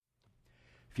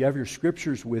If you have your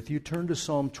scriptures with you, turn to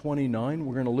Psalm 29.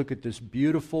 We're going to look at this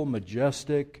beautiful,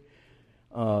 majestic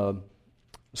psalm.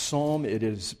 It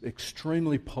is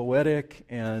extremely poetic,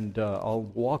 and I'll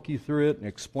walk you through it and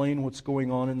explain what's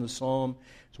going on in the psalm.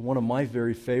 It's one of my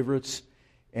very favorites.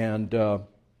 And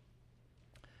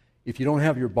if you don't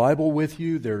have your Bible with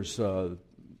you, there's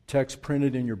text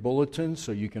printed in your bulletin,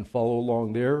 so you can follow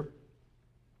along there.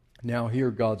 Now hear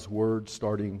God's Word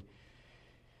starting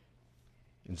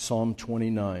in Psalm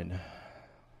 29.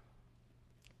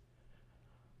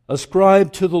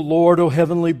 Ascribe to the Lord, O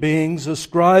heavenly beings.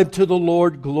 Ascribe to the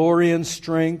Lord glory and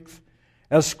strength.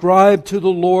 Ascribe to the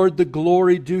Lord the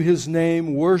glory due His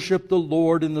name. Worship the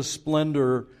Lord in the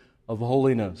splendor of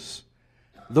holiness.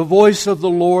 The voice of the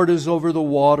Lord is over the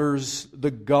waters.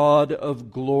 The God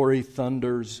of glory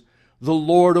thunders. The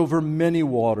Lord over many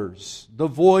waters. The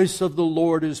voice of the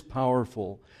Lord is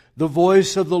powerful. The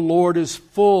voice of the Lord is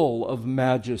full of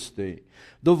majesty.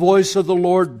 The voice of the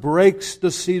Lord breaks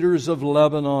the cedars of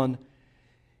Lebanon.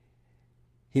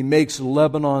 He makes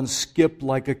Lebanon skip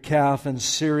like a calf and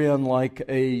Syrian like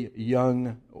a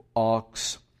young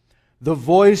ox. The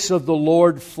voice of the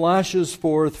Lord flashes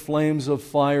forth flames of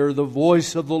fire. The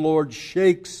voice of the Lord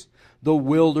shakes the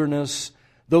wilderness.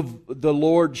 The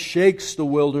Lord shakes the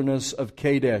wilderness of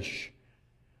Kadesh.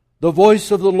 The voice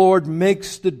of the Lord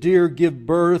makes the deer give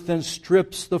birth and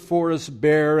strips the forest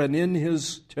bare, and in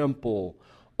His temple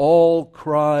all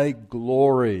cry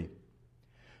glory.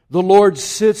 The Lord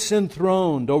sits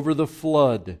enthroned over the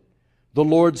flood. The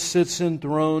Lord sits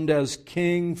enthroned as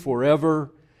King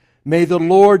forever. May the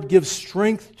Lord give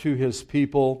strength to His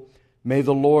people. May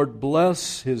the Lord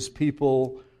bless His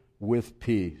people with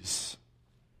peace.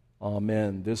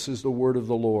 Amen. This is the word of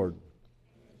the Lord.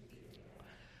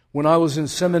 When I was in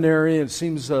seminary, it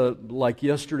seems like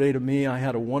yesterday to me, I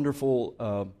had a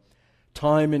wonderful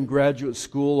time in graduate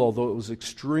school, although it was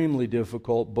extremely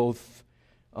difficult, both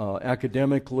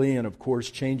academically and, of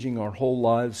course, changing our whole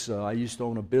lives. I used to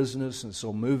own a business, and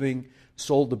so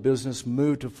sold the business,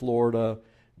 moved to Florida,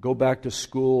 go back to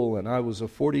school, and I was a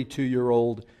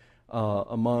 42-year-old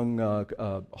among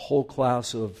a whole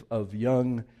class of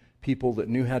young people that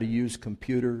knew how to use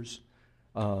computers.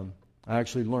 I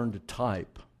actually learned to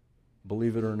type,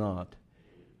 believe it or not,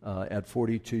 at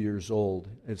 42 years old.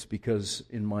 It's because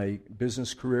in my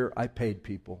business career, I paid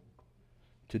people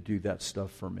to do that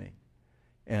stuff for me.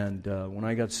 And when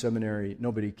I got seminary,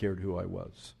 nobody cared who I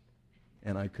was.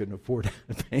 And I couldn't afford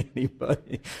to pay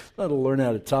anybody. I had to learn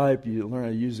how to type, you learn how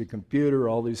to use a computer,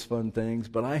 all these fun things.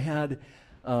 But I had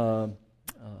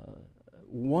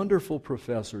wonderful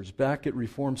professors back at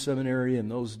Reformed Seminary in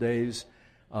those days.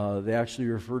 They actually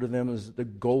refer to them as the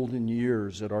golden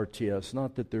years at RTS.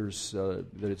 Not that that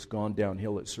it's gone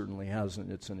downhill. It certainly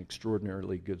hasn't. It's an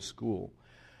extraordinarily good school.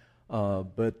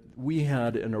 But we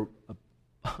had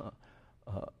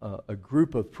a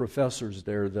group of professors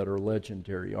there that are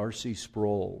legendary. R.C.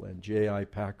 Sproul and J.I.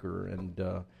 Packer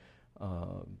and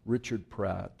Richard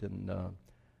Pratt and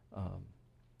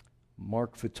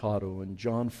Mark Furtado and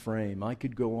John Frame. I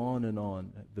could go on and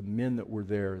on. The men that were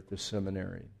there at the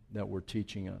seminary that were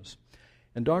teaching us.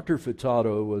 And Dr.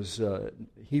 Furtado was a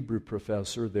Hebrew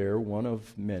professor there, one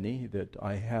of many that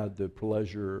I had the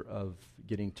pleasure of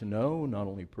getting to know, not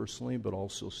only personally, but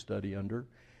also study under.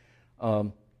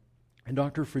 And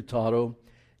Dr. Furtado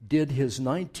did his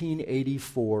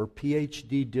 1984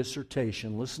 PhD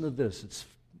dissertation. Listen to this. It's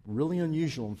really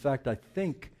unusual. In fact, I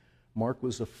think Mark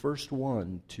was the first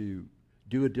one to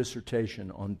do a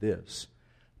dissertation on this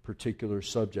particular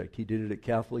subject. He did it at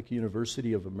Catholic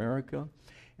University of America.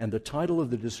 And the title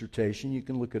of the dissertation, you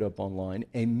can look it up online,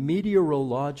 A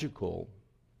Meteorological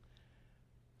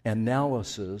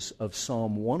Analysis of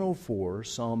Psalm 104,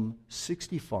 Psalm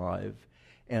 65,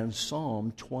 and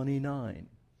Psalm 29.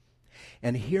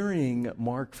 And hearing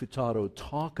Mark Furtado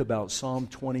talk about Psalm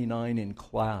 29 in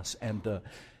class and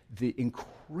the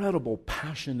incredible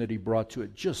passion that he brought to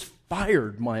it just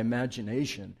fired my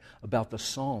imagination about the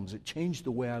Psalms. It changed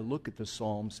the way I look at the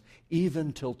Psalms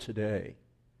even till today.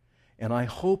 And I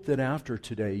hope that after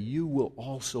today you will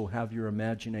also have your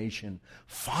imagination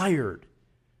fired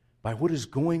by what is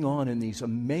going on in these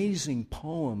amazing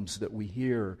poems that we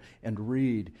hear and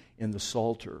read in the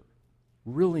Psalter.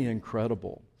 Really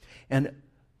incredible. And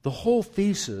the whole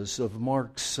thesis of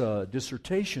Mark's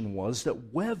dissertation was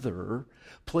that weather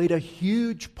played a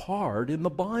huge part in the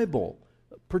Bible,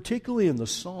 particularly in the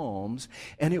Psalms,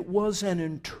 and it was an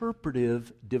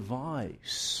interpretive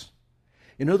device.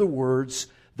 In other words,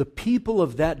 the people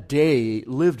of that day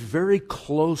lived very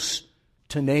close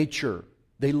to nature.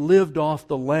 They lived off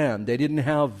the land. They didn't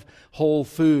have Whole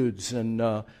Foods and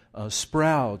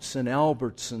Sprouts and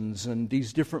Albertsons and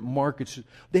these different markets.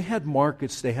 They had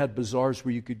markets, they had bazaars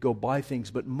where you could go buy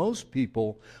things, but most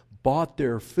people bought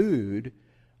their food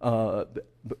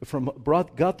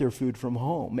got their food from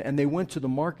home, and they went to the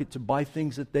market to buy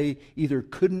things that they either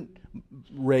couldn't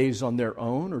raise on their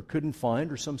own or couldn't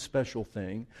find or some special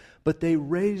thing, but they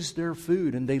raised their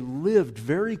food and they lived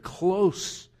very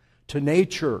close to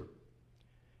nature.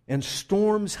 And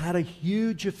storms had a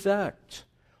huge effect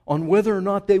on whether or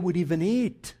not they would even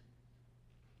eat,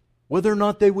 whether or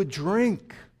not they would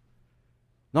drink.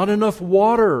 Not enough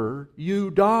water, you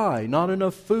die. Not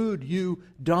enough food, you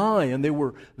die. And they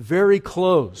were very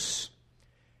close.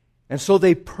 And so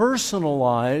they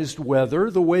personalized weather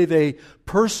the way they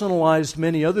personalized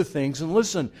many other things. And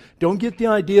listen, don't get the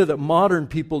idea that modern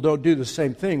people don't do the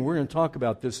same thing. We're going to talk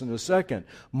about this in a second.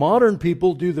 Modern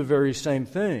people do the very same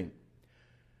thing.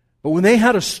 But when they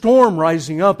had a storm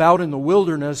rising up out in the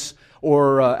wilderness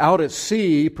or out at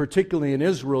sea, particularly in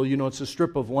Israel, it's a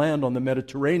strip of land on the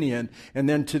Mediterranean, and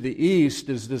then to the east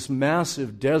is this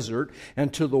massive desert,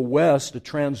 and to the west, a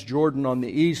Transjordan on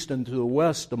the east, and to the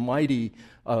west, a mighty,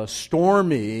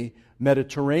 stormy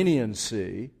Mediterranean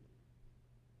Sea.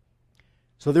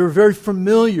 So they were very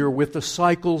familiar with the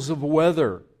cycles of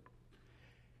weather.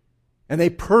 And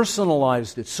they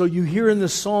personalized it. So you hear in the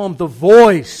psalm the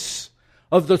voice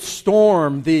of the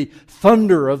storm, the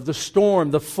thunder of the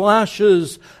storm, the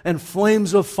flashes and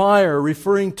flames of fire,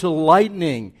 referring to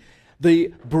lightning,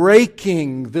 the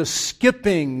breaking, the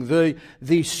skipping,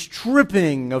 the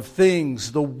stripping of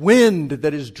things, the wind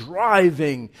that is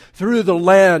driving through the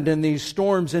land in these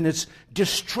storms, and its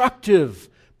destructive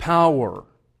power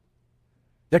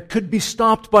that could be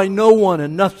stopped by no one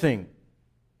and nothing.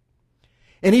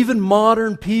 And even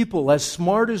modern people, as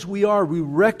smart as we are, we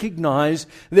recognize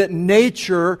that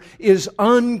nature is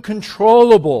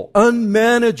uncontrollable,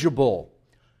 unmanageable,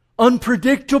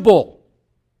 unpredictable.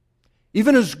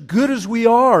 Even as good as we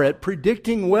are at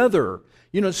predicting weather,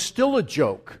 it's still a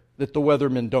joke that the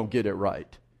weathermen don't get it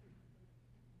right.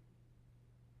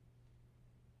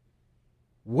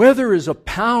 Weather is a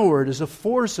power, it is a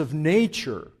force of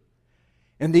nature.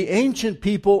 And the ancient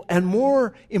people, and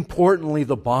more importantly,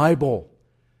 the Bible,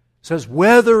 says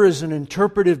weather is an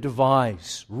interpretive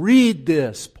device. Read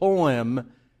this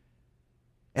poem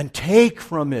and take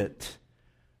from it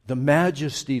the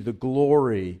majesty, the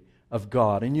glory of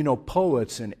God. And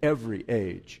poets in every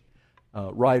age,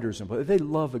 writers and poets, they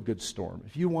love a good storm.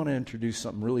 If you want to introduce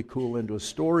something really cool into a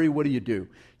story, what do?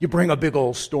 You bring a big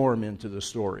old storm into the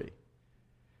story.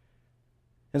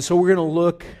 And so we're going to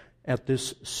look at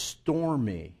this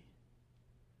stormy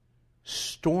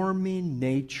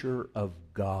nature of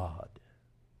God.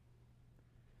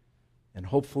 And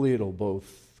hopefully it'll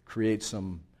both create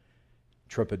some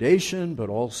trepidation, but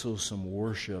also some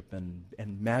worship and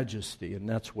majesty. And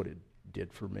that's what it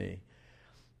did for me.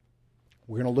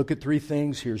 We're going to look at three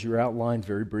things. Here's your outline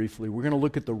very briefly. We're going to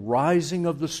look at the rising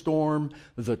of the storm,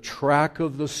 the track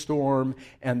of the storm,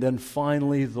 and then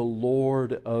finally the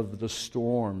Lord of the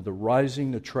storm. The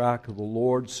rising, the track of the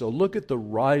Lord. So look at the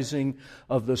rising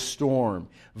of the storm.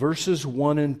 Verses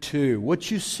 1 and 2. What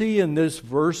you see in these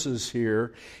verses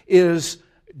here is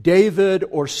David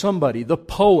or somebody, the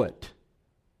poet,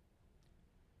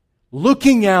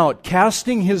 looking out,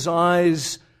 casting his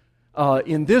eyes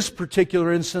in this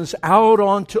particular instance, out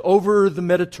over the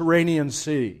Mediterranean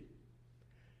Sea.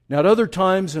 Now, at other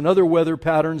times, in other weather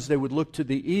patterns, they would look to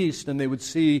the east and they would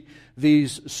see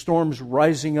these storms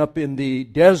rising up in the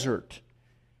desert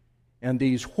and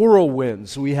these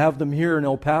whirlwinds. We have them here in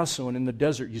El Paso and in the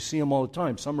desert. You see them all the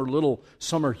time. Some are little,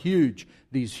 some are huge.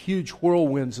 These huge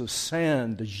whirlwinds of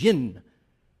sand, the jinn,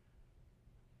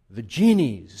 the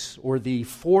genies, or the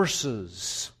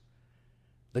forces,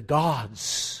 the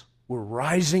gods, were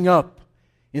rising up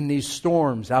in these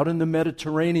storms out in the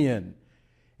Mediterranean.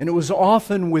 And it was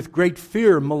often with great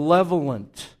fear,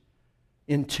 malevolent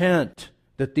intent,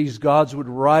 that these gods would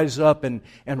rise up and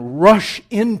rush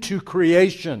into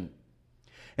creation.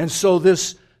 And so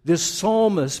this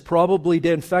psalmist probably,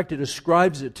 in fact, it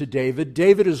ascribes it to David.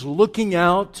 David is looking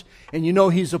out, and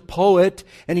he's a poet,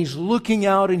 and he's looking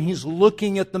out and he's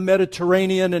looking at the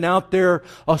Mediterranean, and out there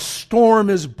a storm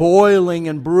is boiling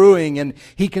and brewing, and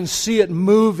he can see it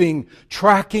moving,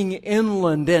 tracking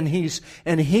inland, and he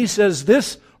says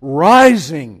this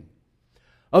rising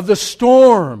of the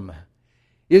storm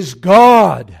is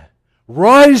God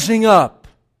rising up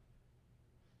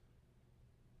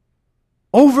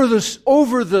over the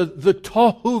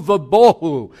tohu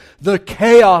vabohu, the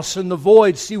chaos and the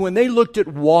void. See, when they looked at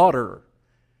water,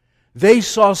 they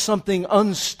saw something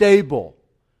unstable,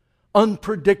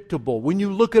 unpredictable. When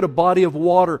you look at a body of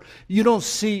water,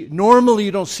 normally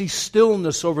you don't see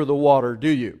stillness over the water, do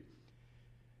you?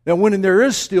 Now, when there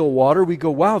is still water, we go,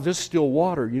 wow, this still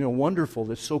water, wonderful.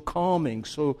 That's so calming,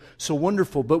 so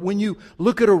wonderful. But when you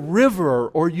look at a river,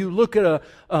 or you look at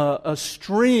a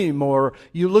stream, or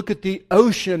you look at the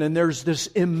ocean, and there's this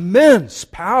immense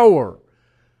power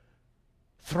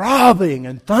throbbing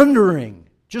and thundering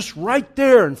just right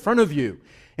there in front of you.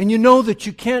 And you know that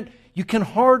you can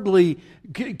hardly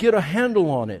get a handle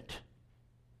on it.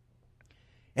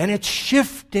 And it's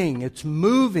shifting, it's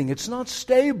moving, it's not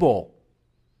stable.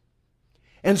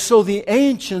 And so the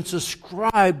ancients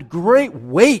ascribed great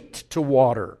weight to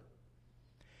water.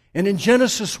 And in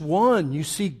Genesis 1, you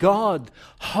see God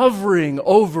hovering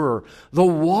over the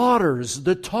waters,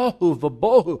 the tohu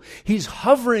vabohu. He's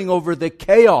hovering over the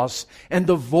chaos and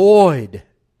the void.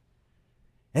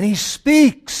 And He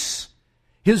speaks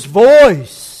His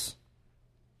voice.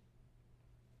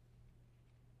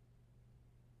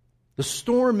 The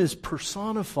storm is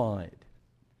personified.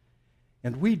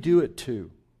 And we do it too.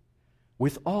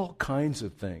 With all kinds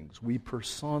of things, we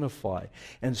personify.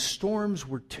 And storms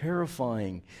were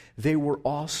terrifying. They were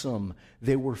awesome.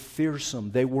 They were fearsome.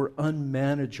 They were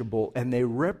unmanageable. And they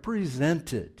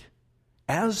represented,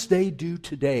 as they do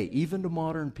today, even to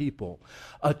modern people,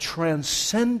 a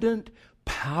transcendent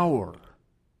power.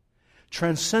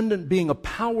 Transcendent being a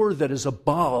power that is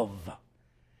above,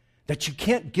 that you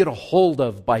can't get a hold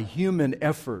of by human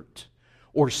effort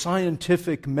or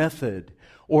scientific method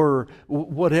or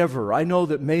whatever. I know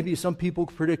that maybe some people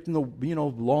predict in the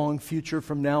long future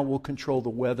from now we'll control the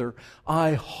weather.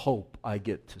 I hope I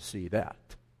get to see that.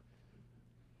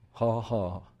 Ha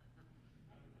ha.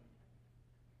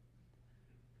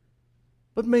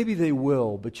 But maybe they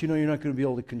will, but you're not going to be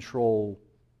able to control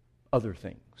other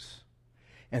things.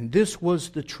 And this was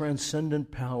the transcendent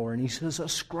power. And He says,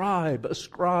 ascribe,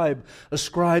 ascribe,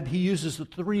 ascribe. He uses the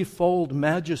threefold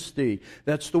majesty.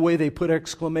 That's the way they put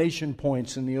exclamation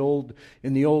points in the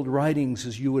old writings,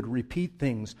 as you would repeat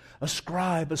things.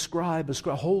 Ascribe, ascribe,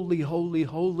 ascribe. Holy, holy,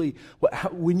 holy.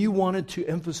 When you wanted to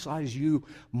emphasize, you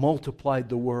multiplied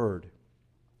the word.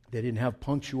 They didn't have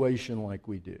punctuation like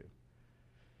we do.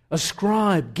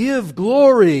 Ascribe, give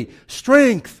glory,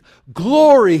 strength,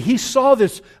 glory. He saw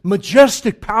this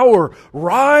majestic power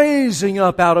rising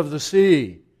up out of the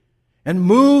sea and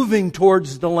moving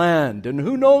towards the land. And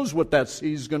who knows what that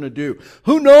sea is going to do?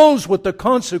 Who knows what the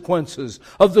consequences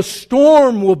of the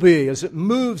storm will be as it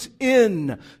moves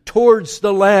in towards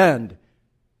the land?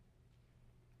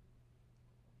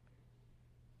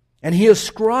 And He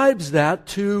ascribes that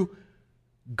to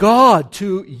God,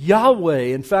 to Yahweh.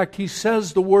 In fact, He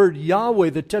says the word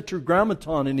Yahweh, the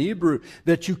tetragrammaton in Hebrew,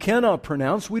 that you cannot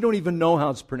pronounce. We don't even know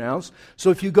how it's pronounced. So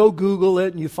if you go Google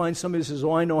it and you find somebody who says,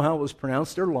 I know how it was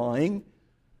pronounced, they're lying.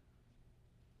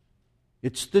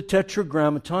 It's the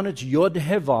tetragrammaton. It's Yod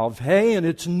He Vav He,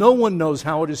 and no one knows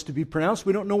how it is to be pronounced.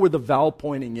 We don't know where the vowel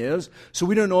pointing is. So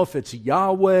we don't know if it's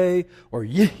Yahweh or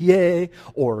Yeh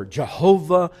or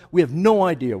Jehovah. We have no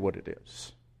idea what it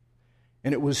is.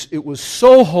 And it was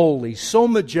so holy, so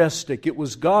majestic. It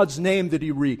was God's name that He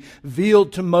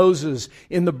revealed to Moses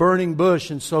in the burning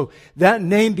bush. And so that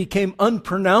name became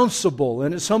unpronounceable.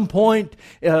 And at some point,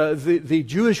 the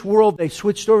Jewish world, they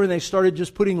switched over and they started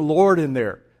just putting Lord in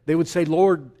there. They would say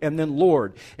Lord and then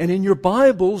Lord. And in your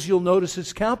Bibles, you'll notice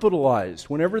it's capitalized.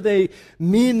 Whenever they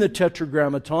mean the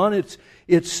tetragrammaton,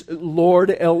 it's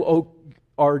Lord,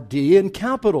 L-O-R-D, in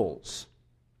capitals.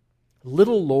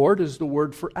 Little Lord is the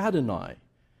word for Adonai.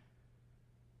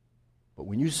 But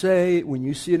when you see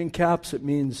it in caps, it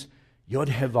means Yod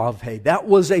He Vav He. That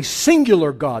was a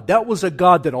singular God. That was a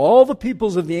God that all the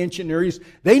peoples of the ancient Near East,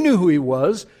 they knew who He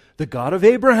was. The God of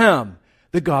Abraham,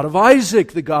 the God of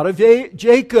Isaac, the God of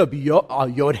Jacob,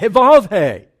 Yod He Vav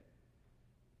He.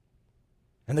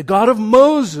 And the God of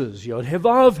Moses, Yod He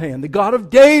Vav He. And the God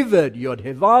of David, Yod He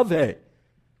Vav He.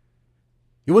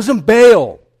 He wasn't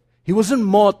Baal. He wasn't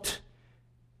Mot.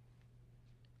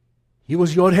 He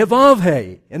was Yod He Vav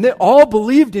He. And they all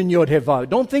believed in Yod He Vav.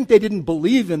 Don't think they didn't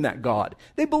believe in that God.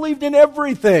 They believed in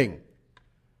everything.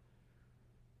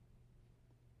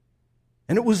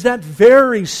 And it was that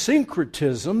very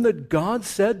syncretism that God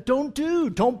said, don't do.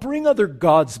 Don't bring other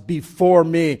gods before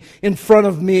me, in front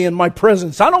of me, in my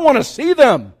presence. I don't want to see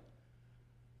them.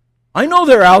 I know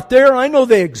they're out there. I know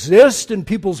they exist in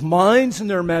people's minds and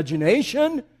their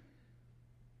imagination.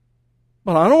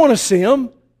 But I don't want to see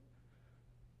them.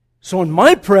 So in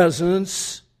my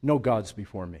presence, no gods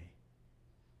before me.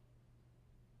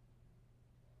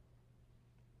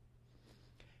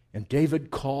 And David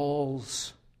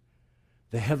calls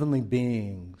the heavenly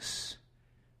beings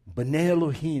B'nai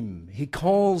Elohim. He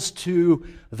calls to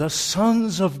the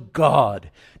sons of God,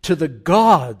 to the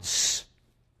gods,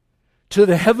 to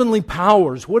the heavenly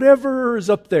powers, whatever is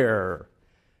up there.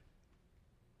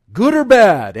 Good or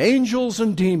bad, angels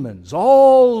and demons,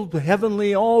 all the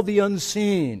heavenly, all the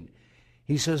unseen.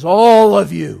 He says, all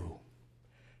of you,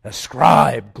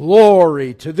 ascribe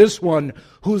glory to this one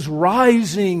who's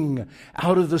rising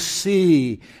out of the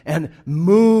sea and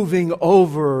moving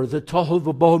over the tohu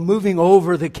v'bohu, moving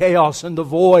over the chaos and the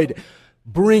void,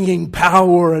 bringing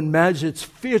power and magic.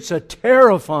 It's a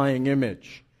terrifying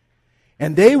image.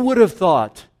 And they would have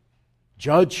thought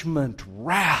judgment,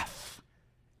 wrath,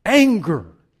 anger.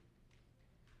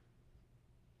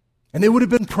 And they would have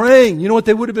been praying. You know what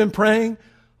they would have been praying?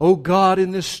 Oh God,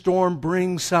 in this storm,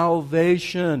 bring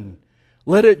salvation.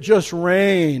 Let it just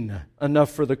rain enough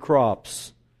for the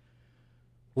crops.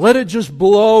 Let it just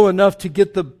blow enough to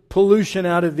get the pollution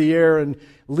out of the air and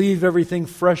leave everything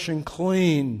fresh and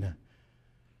clean.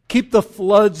 Keep the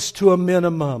floods to a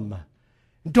minimum.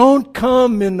 Don't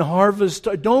come in harvest.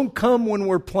 Don't come when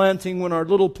we're planting, when our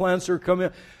little plants are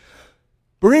coming.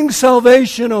 Bring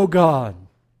salvation, oh God.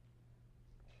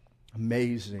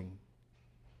 Amazing.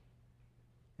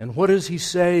 And what does he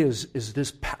say is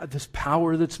this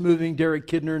power that's moving? Derek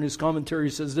Kidner in his commentary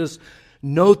says this,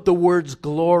 note the words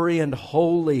glory and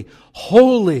holy.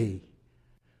 Holy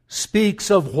speaks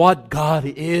of what God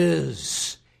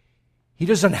is. He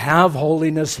doesn't have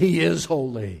holiness, He is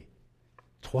holy.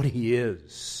 It's what He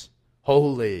is.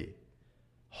 Holy,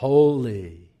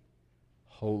 holy,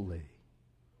 holy.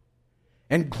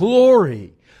 And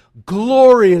glory.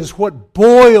 Glory is what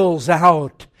boils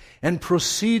out and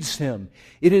precedes Him.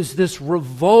 It is this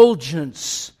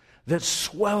refulgence that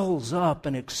swells up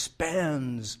and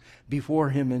expands before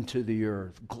Him into the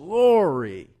earth.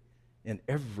 Glory in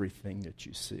everything that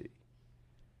you see.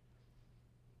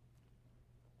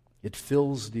 It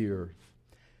fills the earth.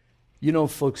 You know,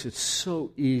 folks, it's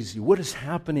so easy. What is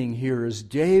happening here is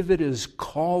David is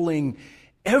calling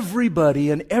everybody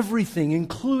and everything,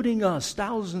 including us,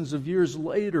 thousands of years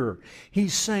later.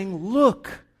 He's saying,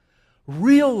 look,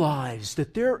 realize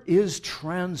that there is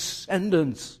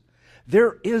transcendence.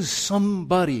 There is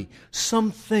somebody,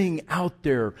 something out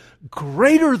there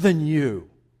greater than you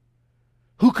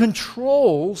who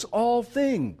controls all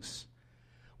things.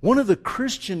 One of the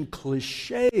Christian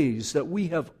cliches that we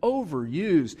have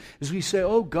overused is we say,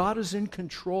 oh, God is in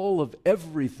control of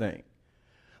everything.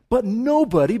 But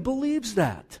nobody believes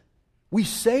that. We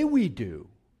say we do.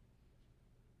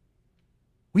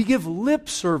 We give lip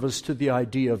service to the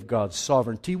idea of God's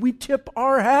sovereignty. We tip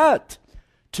our hat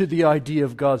to the idea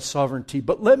of God's sovereignty.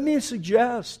 But let me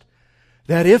suggest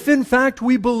that if in fact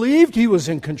we believed He was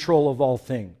in control of all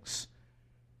things,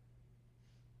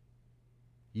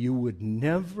 you would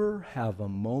never have a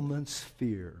moment's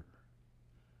fear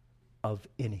of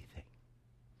anything.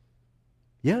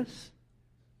 Yes?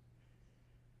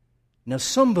 Now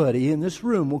somebody in this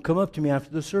room will come up to me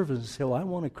after the service and say, well, I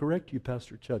want to correct you,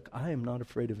 Pastor Chuck. I am not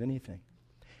afraid of anything.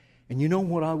 And you know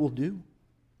what I will do?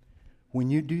 When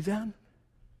you do that,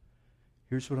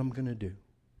 here's what I'm going to do.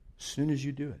 As soon as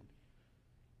you do it,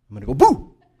 I'm going to go,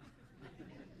 boo!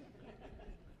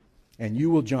 And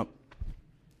you will jump.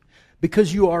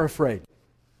 Because you are afraid.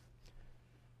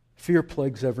 Fear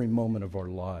plagues every moment of our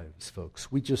lives,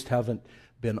 folks. We just haven't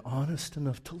been honest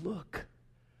enough to look.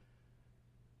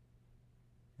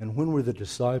 And when were the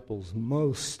disciples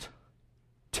most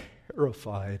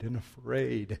terrified and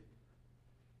afraid?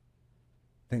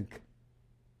 Think.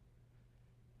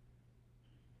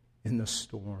 In the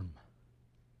storm.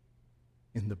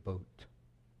 In the boat.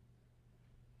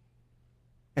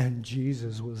 And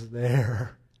Jesus was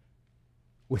there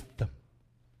with them.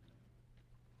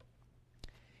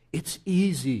 It's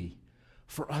easy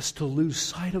for us to lose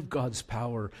sight of God's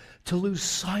power, to lose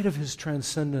sight of His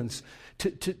transcendence,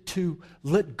 to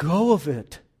let go of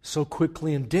it so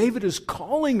quickly. And David is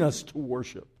calling us to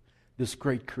worship this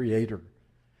great Creator.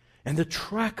 And the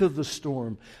track of the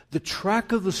storm,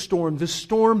 this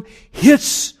storm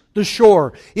hits the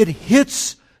shore. It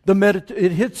hits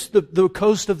the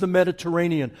coast of the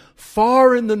Mediterranean,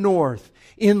 far in the north,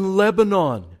 in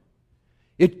Lebanon.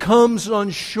 It comes on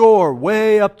shore,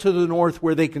 way up to the north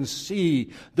where they can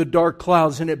see the dark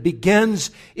clouds, and it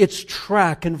begins its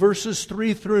track. In verses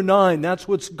 3 through 9, that's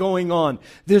what's going on.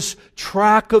 This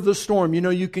track of the storm. You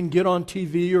know, you can get on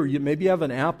TV, or you maybe have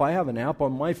an app. I have an app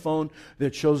on my phone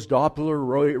that shows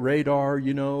Doppler radar,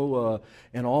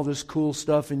 and all this cool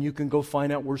stuff, and you can go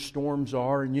find out where storms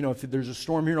are. And, if there's a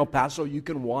storm here in El Paso, you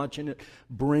can watch, and it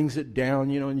brings it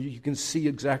down, and you can see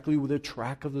exactly the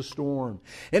track of the storm.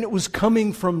 And it was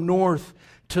coming from north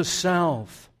to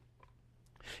south.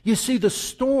 You see, the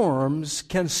storms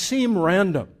can seem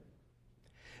random.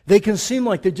 They can seem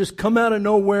like they just come out of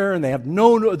nowhere and they have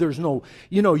there's no,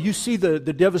 you see the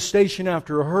devastation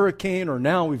after a hurricane, or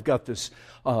now we've got this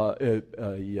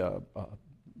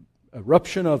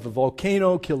eruption of a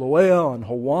volcano, Kilauea, on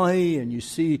Hawaii, and you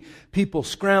see people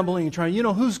scrambling and trying,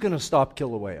 who's going to stop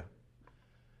Kilauea?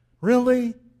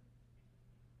 Really?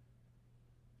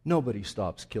 Nobody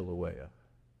stops Kilauea.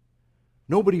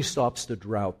 Nobody stops the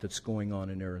drought that's going on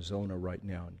in Arizona right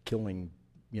now and killing,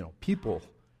 people.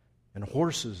 And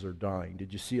horses are dying.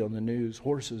 Did you see on the news?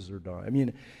 Horses are dying. I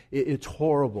mean, it's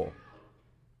horrible.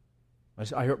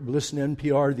 I listened to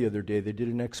NPR the other day. They did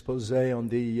an expose on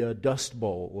the Dust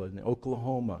Bowl in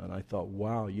Oklahoma, and I thought,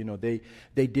 wow,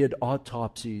 they did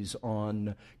autopsies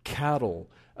on cattle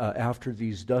after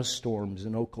these dust storms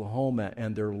in Oklahoma,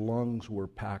 and their lungs were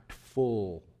packed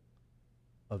full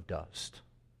of dust,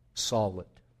 solid.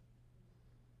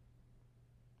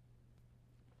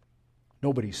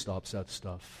 Nobody stops that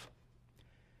stuff.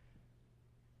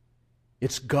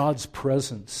 It's God's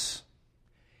presence,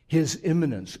 His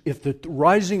immanence. If the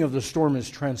rising of the storm is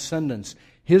transcendence,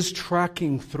 His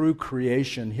tracking through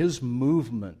creation, His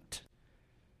movement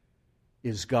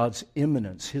is God's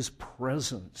immanence, His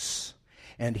presence.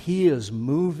 And He is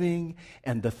moving,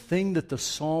 and the thing that the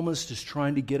psalmist is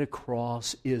trying to get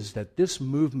across is that this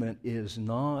movement is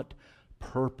not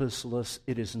purposeless,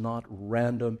 it is not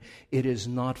random, it is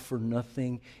not for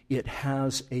nothing, it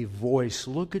has a voice.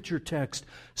 Look at your text.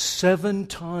 7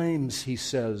 times he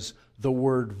says the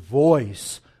word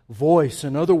voice. Voice.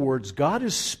 In other words, God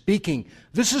is speaking.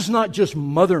 This is not just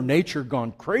Mother Nature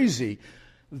gone crazy.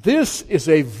 This is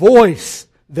a voice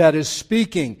that is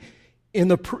speaking. In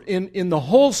the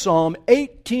whole psalm,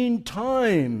 18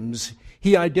 times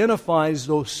he identifies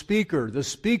the speaker. The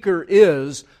speaker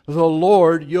is the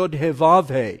Lord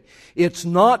Yod-Heh-Vav-Heh. It's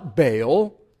not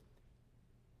Baal.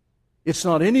 It's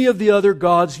not any of the other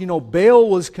gods. Baal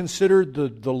was considered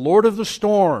the Lord of the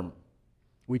storm.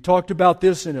 We talked about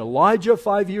this in Elijah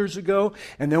 5 years ago,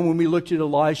 and then when we looked at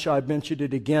Elisha, I mentioned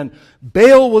it again.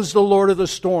 Baal was the Lord of the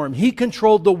storm. He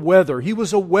controlled the weather. He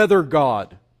was a weather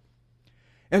god.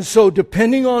 And so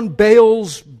depending on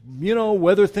Baal's,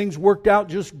 whether things worked out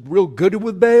just real good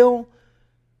with Baal,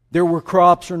 there were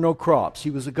crops or no crops.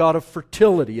 He was a god of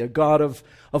fertility, a god of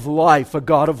life, a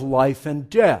god of life and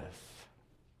death.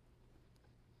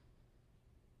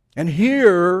 And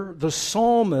here, the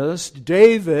psalmist,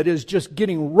 David, is just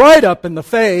getting right up in the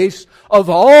face of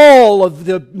all of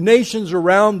the nations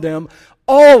around them,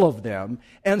 all of them,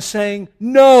 and saying,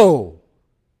 no.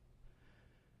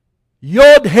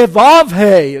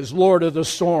 Yod-Heh-Vav-Heh is Lord of the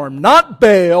storm, not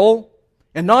Baal,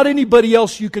 and not anybody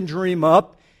else you can dream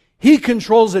up. He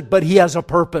controls it, but He has a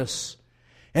purpose.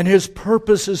 And His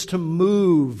purpose is to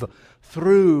move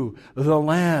through the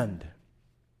land.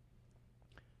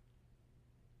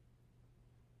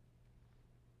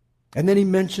 And then he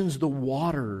mentions the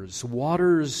waters.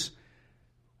 Waters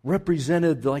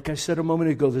represented, like I said a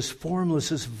moment ago, this formless,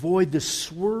 this void, this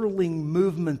swirling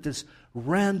movement, this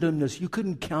randomness. You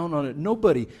couldn't count on it.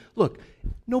 Nobody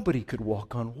could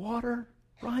walk on water,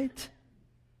 right?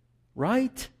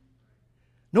 Right?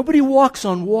 Nobody walks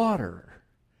on water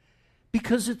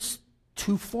because it's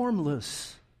too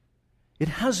formless. It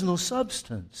has no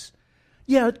substance.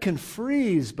 Yeah, it can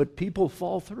freeze, but people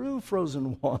fall through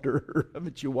frozen water.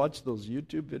 Haven't you watched those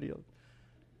YouTube videos?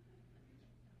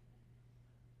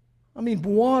 I mean,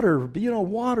 water,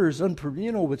 water is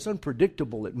it's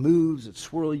unpredictable. It moves, it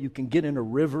swirls. You can get in a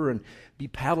river and be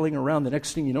paddling around. The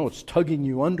next thing you know, it's tugging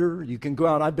you under. You can go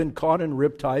out. I've been caught in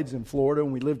riptides in Florida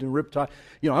when we lived in riptide.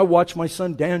 I watched my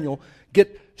son Daniel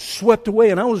get swept away,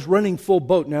 and I was running full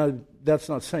boat. Now, that's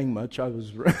not saying much. I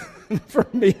was for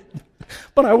me.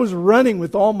 But I was running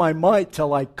with all my might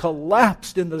till I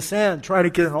collapsed in the sand trying to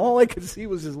get in. All I could see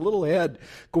was his little head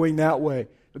going that way.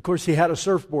 Of course, he had a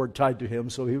surfboard tied to him,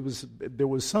 so there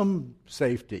was some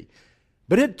safety.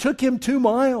 But it took him 2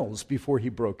 miles before he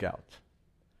broke out.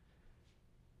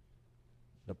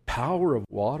 The power of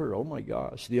water, oh my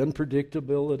gosh, the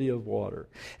unpredictability of water.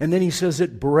 And then he says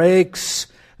it breaks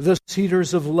the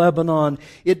cedars of Lebanon.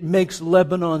 It makes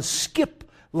Lebanon skip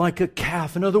like a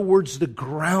calf. In other words, the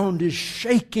ground is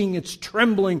shaking, it's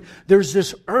trembling. There's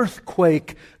this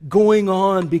earthquake going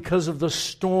on because of the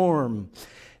storm.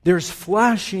 There's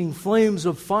flashing flames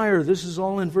of fire. This is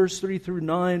all in verse 3 through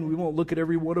 9. We won't look at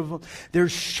every one of them.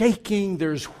 There's shaking,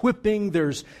 there's whipping,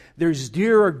 there's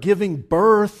deer are giving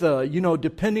birth.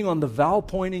 Depending on the vowel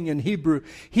pointing in Hebrew.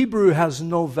 Hebrew has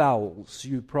no vowels.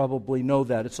 You probably know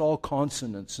that. It's all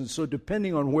consonants. And so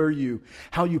depending on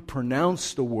how you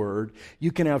pronounce the word,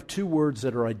 you can have two words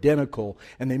that are identical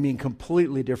and they mean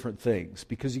completely different things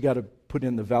because you got to put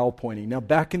in the vowel pointing. Now,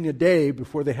 back in the day,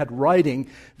 before they had writing,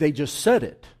 they just said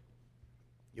it.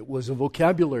 It was a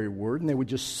vocabulary word, and they would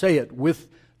just say it with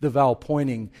the vowel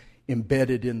pointing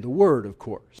embedded in the word, of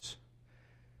course.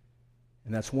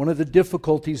 And that's one of the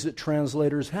difficulties that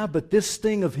translators have. But this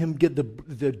thing of him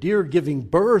the deer giving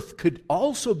birth could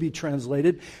also be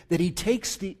translated that he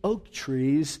takes the oak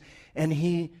trees and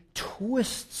he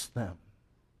twists them.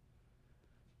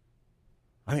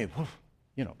 I mean,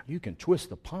 you can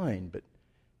twist a pine, but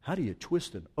how do you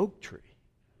twist an oak tree?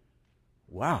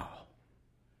 Wow.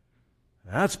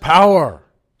 That's power.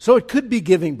 So it could be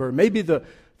giving birth. Maybe the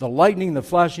lightning, the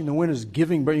flashing, the wind is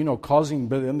giving birth, causing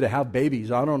them to have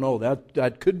babies. I don't know.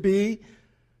 That could be.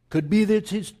 Could be that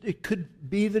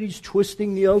he's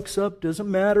twisting the oaks up.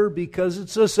 Doesn't matter because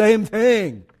it's the same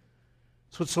thing.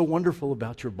 That's what's so wonderful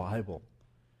about your Bible.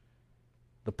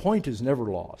 The point is never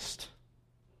lost.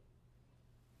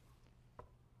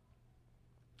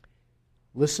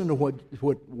 Listen to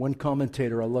what one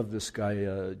commentator, I love this guy,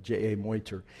 J.A.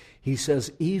 Moiter, he says,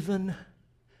 even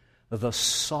the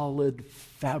solid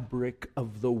fabric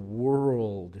of the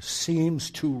world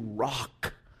seems to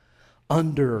rock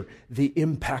under the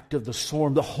impact of the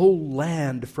storm. The whole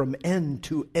land from end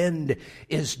to end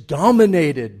is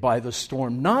dominated by the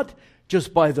storm, not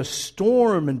just by the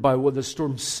storm and by what the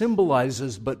storm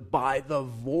symbolizes, but by the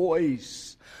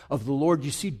voice of the Lord.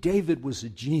 You see, David was a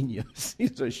genius.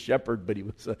 He's a shepherd, but he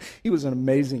was an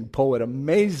amazing poet,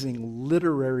 amazing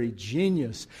literary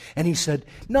genius. And he said,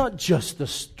 not just the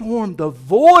storm, the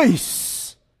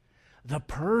voice, the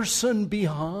person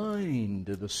behind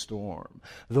the storm,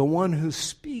 the one who's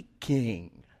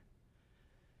speaking.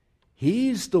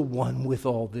 He's the one with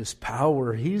all this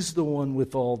power. He's the one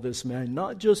with all this man.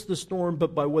 Not just the storm,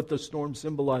 but by what the storm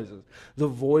symbolizes. The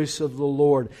voice of the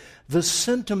Lord. The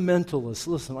sentimentalists.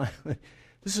 Listen,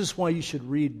 this is why you should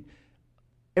read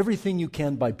everything you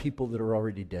can by people that are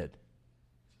already dead.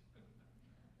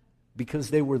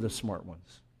 Because they were the smart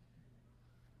ones.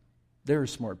 There are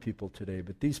smart people today,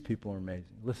 but these people are amazing.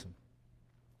 Listen.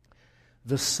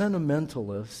 The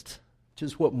sentimentalist, which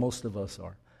is what most of us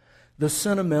are, the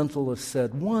sentimentalist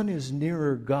said, one is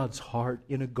nearer God's heart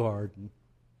in a garden.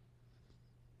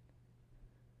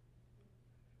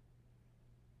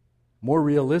 More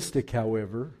realistic,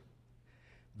 however,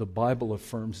 the Bible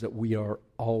affirms that we are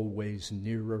always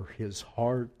nearer His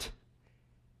heart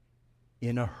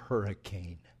in a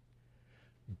hurricane.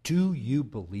 Do you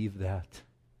believe that?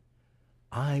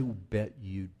 I bet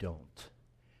you don't.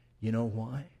 You know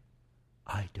why?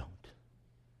 I don't.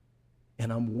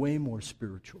 And I'm way more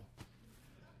spiritual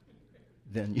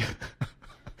than you.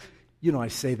 I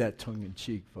say that tongue in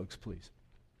cheek, folks, please.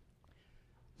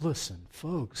 Listen,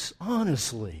 folks,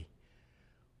 honestly,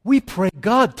 we pray,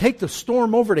 God, take the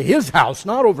storm over to His house,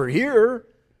 not over here.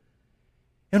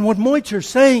 And what Moiter's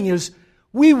saying is,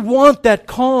 we want that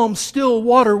calm, still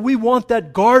water. We want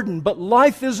that garden, but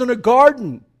life isn't a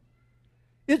garden.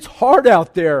 It's hard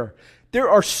out there. There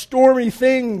are stormy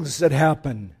things that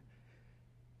happen.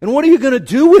 And what are you going to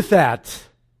do with that?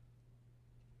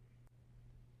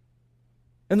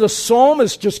 And the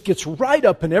psalmist just gets right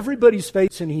up in everybody's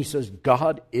face and he says,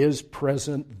 God is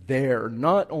present there.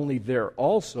 Not only there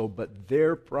also, but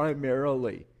there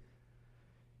primarily.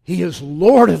 He is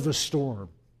Lord of the storm.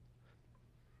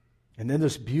 And then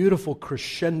this beautiful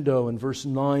crescendo in verse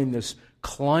 9, this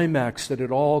climax that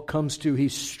it all comes to. He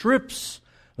strips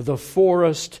the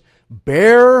forest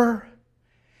bare,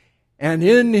 and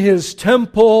in His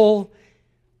temple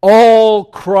all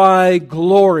cry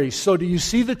glory. So do you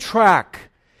see the track?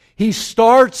 He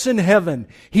starts in heaven.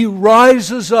 He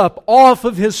rises up off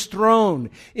of His throne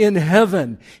in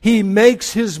heaven. He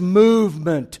makes His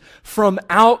movement from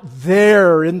out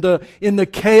there in the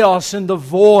chaos, in the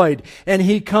void. And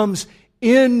He comes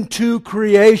into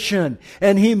creation.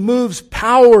 And He moves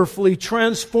powerfully,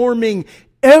 transforming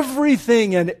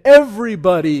everything and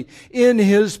everybody in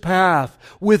His path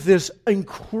with this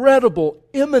incredible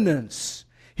imminence.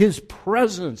 His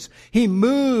presence. He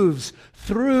moves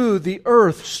through the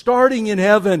earth, starting in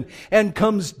heaven, and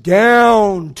comes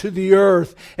down to the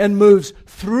earth, and moves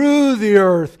through the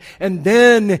earth, and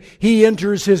then He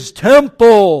enters His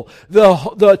temple,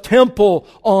 the temple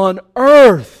on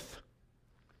earth.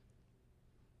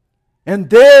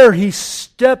 And there he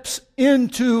steps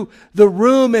into the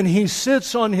room and he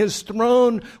sits on his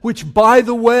throne, which, by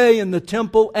the way, in the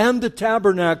temple and the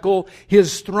tabernacle,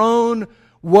 his throne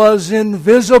was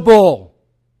invisible.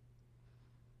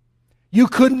 You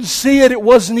couldn't see it. It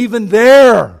wasn't even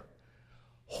there.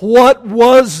 What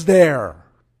was there?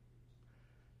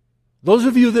 Those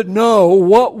of you that know,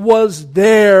 what was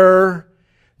there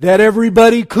that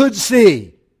everybody could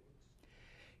see?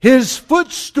 His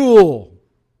footstool.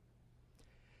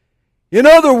 In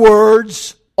other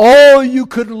words, all you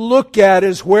could look at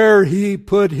is where he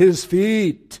put his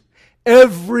feet.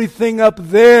 Everything up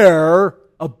there,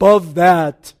 above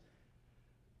that,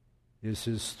 is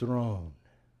his throne.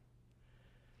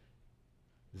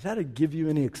 Does that give you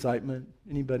any excitement?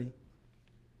 Anybody?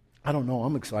 I don't know.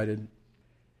 I'm excited.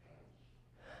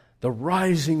 The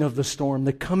rising of the storm,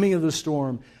 the coming of the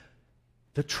storm,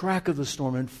 the track of the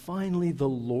storm, and finally the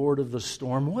Lord of the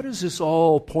storm. What is this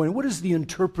all pointing? What is the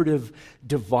interpretive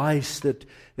device that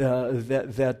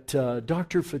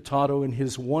Dr. Furtado in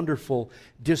his wonderful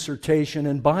dissertation,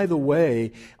 and by the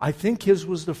way, I think his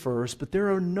was the first, but there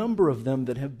are a number of them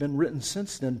that have been written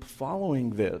since then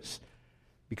following this,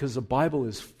 because the Bible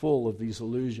is full of these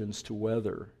allusions to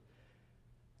weather.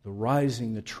 The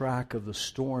rising, the track of the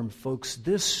storm. Folks,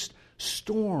 this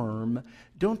storm,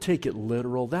 don't take it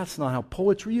literal. That's not how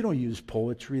poetry, you don't use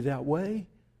poetry that way.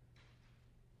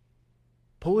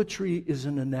 Poetry is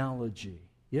an analogy.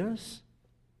 Yes?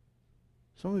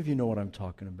 Some of you know what I'm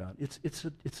talking about.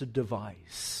 It's a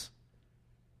device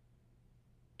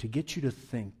to get you to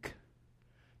think,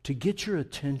 to get your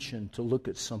attention to look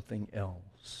at something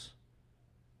else.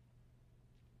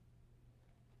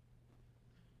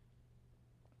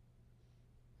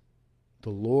 The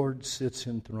Lord sits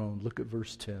enthroned. Look at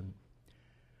verse 10.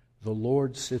 The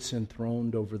Lord sits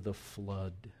enthroned over the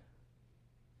flood.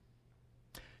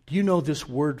 Do you know this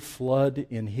word flood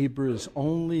in Hebrew is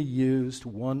only used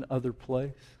one other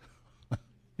place?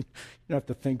 You don't have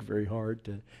to think very hard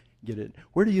to get it.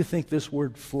 Where do you think this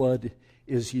word flood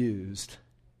is used?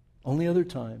 Only other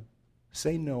time.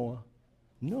 Say Noah.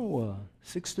 Noah,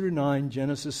 6 through 9,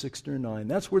 Genesis 6 through 9.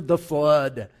 That's where the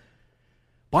flood.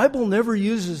 Bible never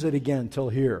uses it again till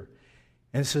here.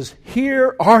 And it says,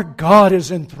 here our God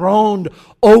is enthroned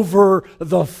over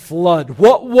the flood.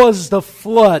 What was the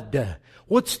flood?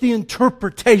 What's the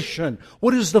interpretation?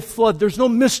 What is the flood? There's no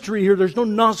mystery here. There's no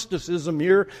Gnosticism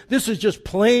here. This is just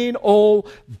plain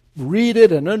old, read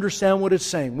it and understand what it's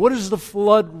saying. What does the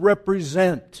flood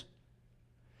represent?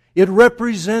 It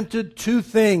represented two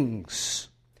things.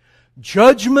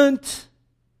 Judgment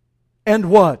and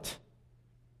what?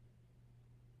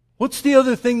 What's the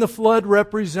other thing the flood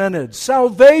represented?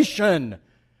 Salvation.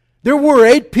 There were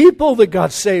 8 people that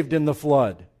got saved in the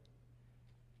flood.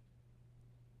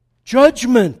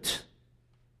 Judgment.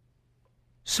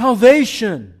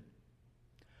 Salvation.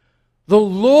 The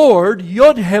Lord,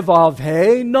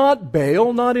 Yod-Heh-Vav-Heh, not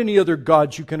Baal, not any other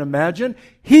god you can imagine.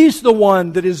 He's the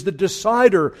one that is the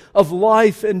decider of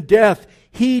life and death.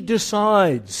 He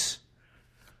decides.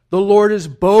 The Lord is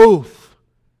both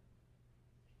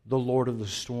the Lord of the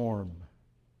storm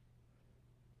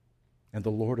and the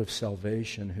Lord of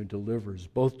salvation who delivers.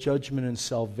 Both judgment and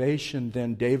salvation,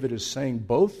 then David is saying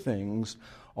both things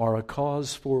are a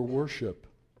cause for worship.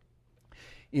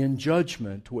 In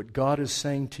judgment, what God is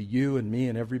saying to you and me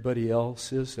and everybody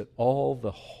else is that all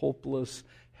the hopeless,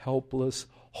 helpless,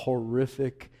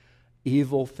 horrific,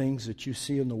 evil things that you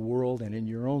see in the world and in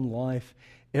your own life,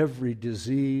 every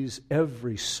disease,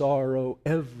 every sorrow,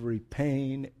 every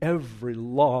pain, every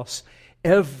loss,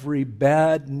 every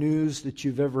bad news that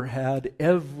you've ever had,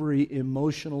 every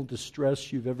emotional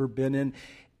distress you've ever been in,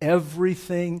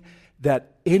 everything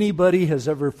that anybody has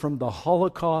ever, from the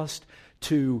Holocaust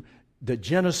to the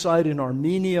genocide in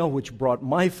Armenia, which brought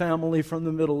my family from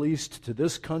the Middle East to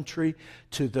this country,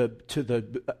 to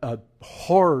the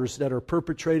horrors that are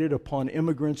perpetrated upon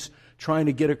immigrants trying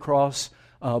to get across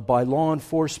by law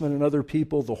enforcement and other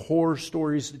people, the horror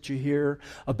stories that you hear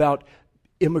about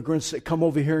immigrants that come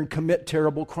over here and commit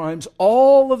terrible crimes,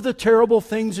 all of the terrible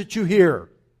things that you hear.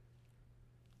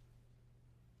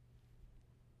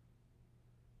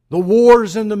 The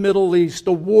wars in the Middle East,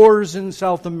 the wars in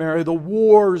South America, the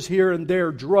wars here and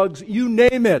there, drugs, you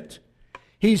name it.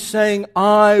 He's saying,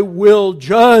 I will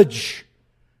judge.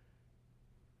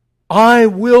 I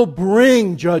will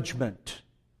bring judgment.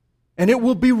 And it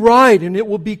will be right and it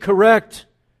will be correct.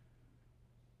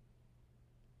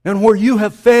 And where you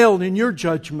have failed in your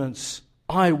judgments,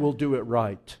 I will do it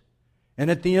right.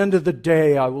 And at the end of the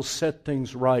day, I will set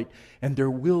things right. And there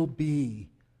will be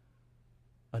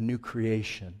a new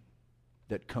creation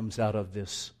that comes out of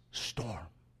this storm.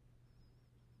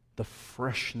 the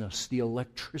freshness, the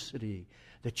electricity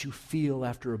that you feel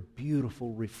after a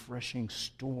beautiful, refreshing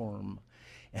storm,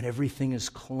 and everything is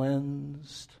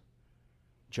cleansed,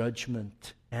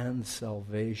 judgment and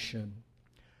salvation.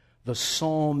 The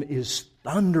psalm is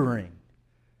thundering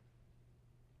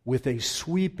with a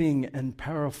sweeping and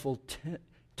powerful,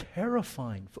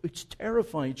 terrifying. It's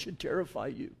terrifying. It should terrify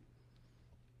you.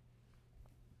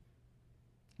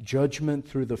 Judgment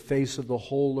through the face of the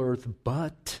whole earth.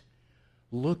 But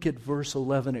look at verse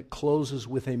 11. It closes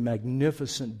with a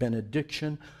magnificent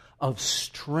benediction of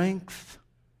strength,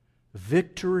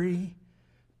 victory,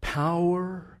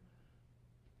 power,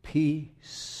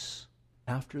 peace.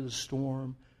 After the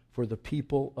storm, for the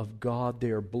people of God,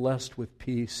 they are blessed with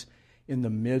peace in the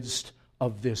midst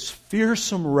of this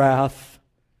fearsome wrath.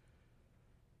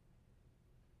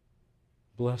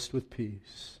 Blessed with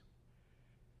peace.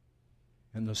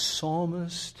 And the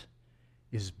psalmist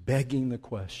is begging the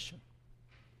question,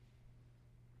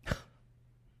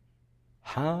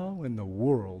 how in the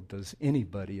world does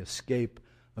anybody escape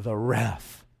the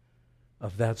wrath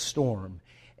of that storm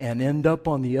and end up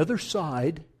on the other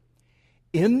side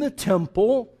in the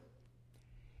temple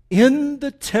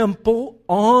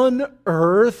on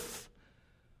earth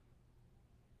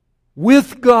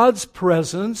with God's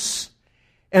presence?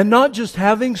 And not just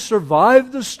having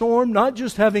survived the storm, not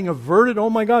just having averted, oh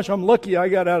my gosh, I'm lucky I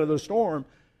got out of the storm.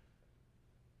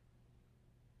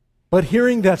 But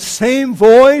hearing that same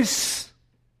voice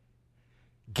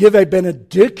give a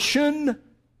benediction,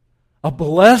 a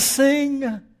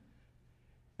blessing,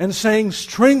 and saying,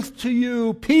 strength to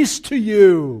you, peace to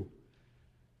you.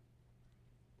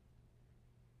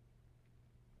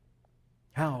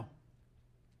 How?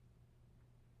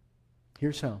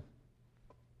 Here's how.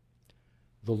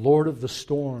 The Lord of the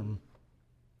storm.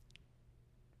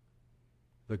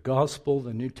 The gospel,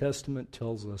 the New Testament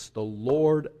tells us, the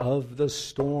Lord of the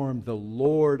storm, the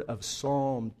Lord of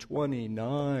Psalm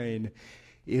 29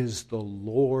 is the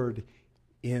Lord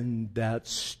in that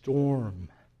storm.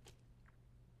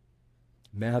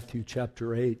 Matthew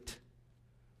chapter 8,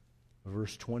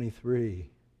 verse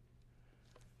 23.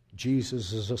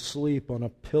 Jesus is asleep on a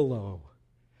pillow.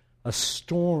 A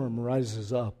storm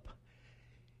rises up.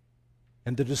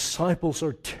 And the disciples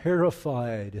are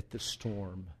terrified at the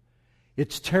storm.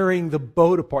 It's tearing the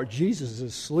boat apart. Jesus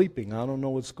is sleeping. I don't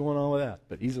know what's going on with that,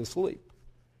 but he's asleep.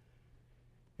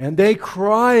 And they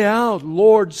cry out,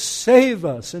 Lord, save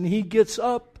us. And he gets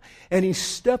up and he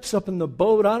steps up in the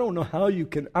boat. I don't know how you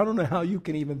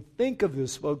can even think of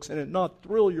this, folks, and it not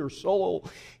thrill your soul.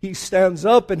 He stands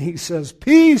up and he says,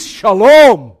 peace,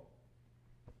 shalom.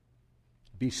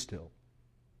 Be still.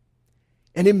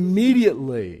 And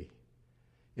immediately,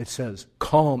 it says,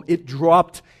 calm. It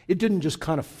dropped. It didn't just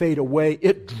kind of fade away.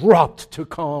 It dropped to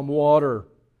calm water.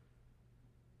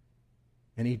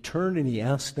 And he turned and he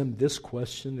asked them this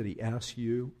question that he asked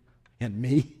you and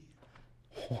me.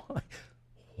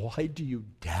 Why do you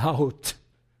doubt?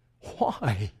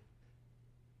 Why?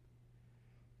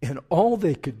 And all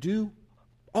they could do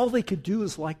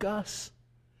is like us.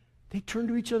 They turned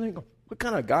to each other and go, what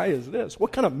kind of guy is this?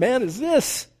 What kind of man is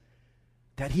this?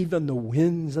 That even the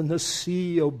winds and the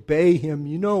sea obey him.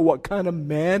 You know what kind of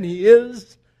man he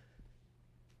is?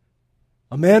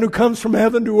 A man who comes from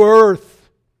heaven to earth.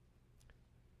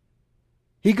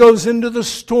 He goes into the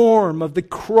storm of the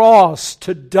cross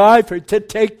to die for, to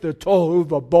take the tohu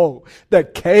vavohu, the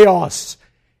chaos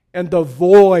and the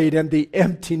void and the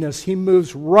emptiness. He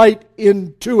moves right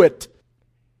into it.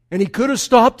 And he could have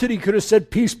stopped it. He could have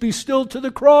said, peace be still to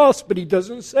the cross, but he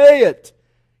doesn't say it.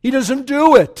 He doesn't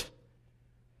do it.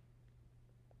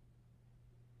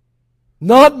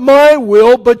 Not my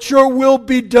will, but your will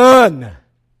be done.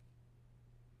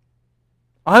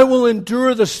 I will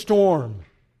endure the storm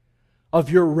of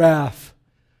your wrath.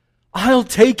 I'll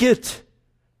take it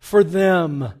for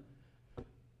them.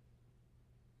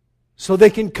 So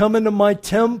they can come into my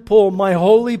temple, my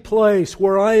holy place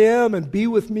where I am, and be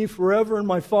with me forever in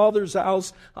my Father's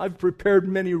house. I've prepared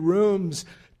many rooms.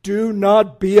 Do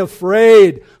not be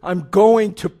afraid. I'm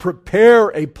going to prepare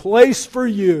a place for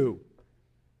you.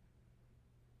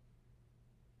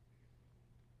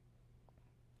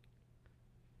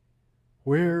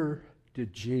 Where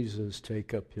did Jesus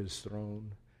take up his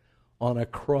throne? On a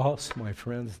cross, my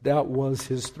friends. That was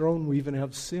his throne. We even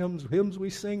have hymns we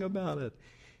sing about it.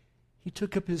 He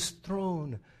took up his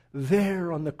throne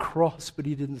there on the cross, but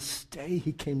he didn't stay.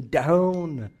 He came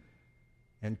down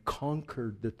and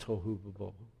conquered the tohu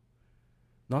vavohu.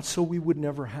 Not so we would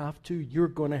never have to. You're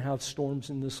going to have storms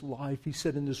in this life. He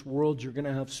said, in this world you're going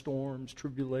to have storms,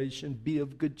 tribulation. Be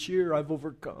of good cheer. I've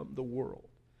overcome the world.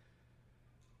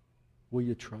 Will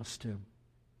you trust him?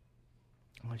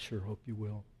 I sure hope you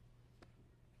will.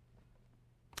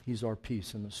 He's our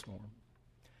peace in the storm.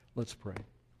 Let's pray.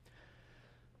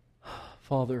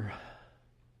 Father,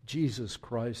 Jesus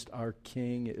Christ, our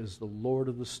King, is the Lord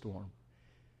of the storm.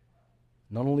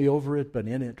 Not only over it, but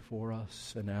in it for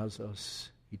us and as us.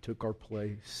 He took our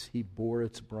place. He bore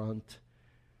its brunt.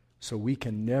 So we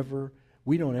don't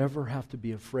ever have to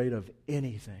be afraid of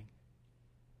anything.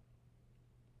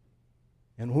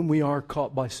 And when we are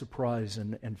caught by surprise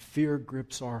and fear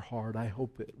grips our heart, I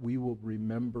hope that we will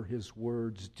remember His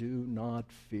words, do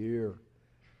not fear.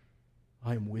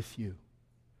 I am with you.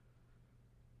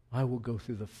 I will go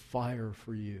through the fire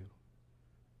for you.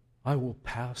 I will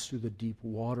pass through the deep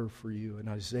water for you. In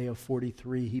Isaiah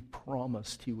 43, He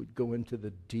promised He would go into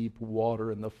the deep water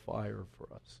and the fire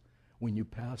for us. When you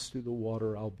pass through the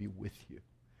water, I'll be with you.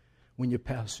 When you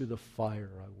pass through the fire,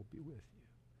 I will be with you.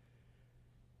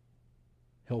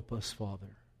 Help us,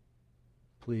 Father,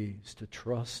 please, to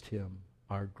trust Him,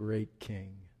 our great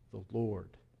King, the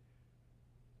Lord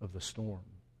of the storm.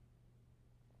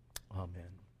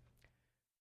 Amen.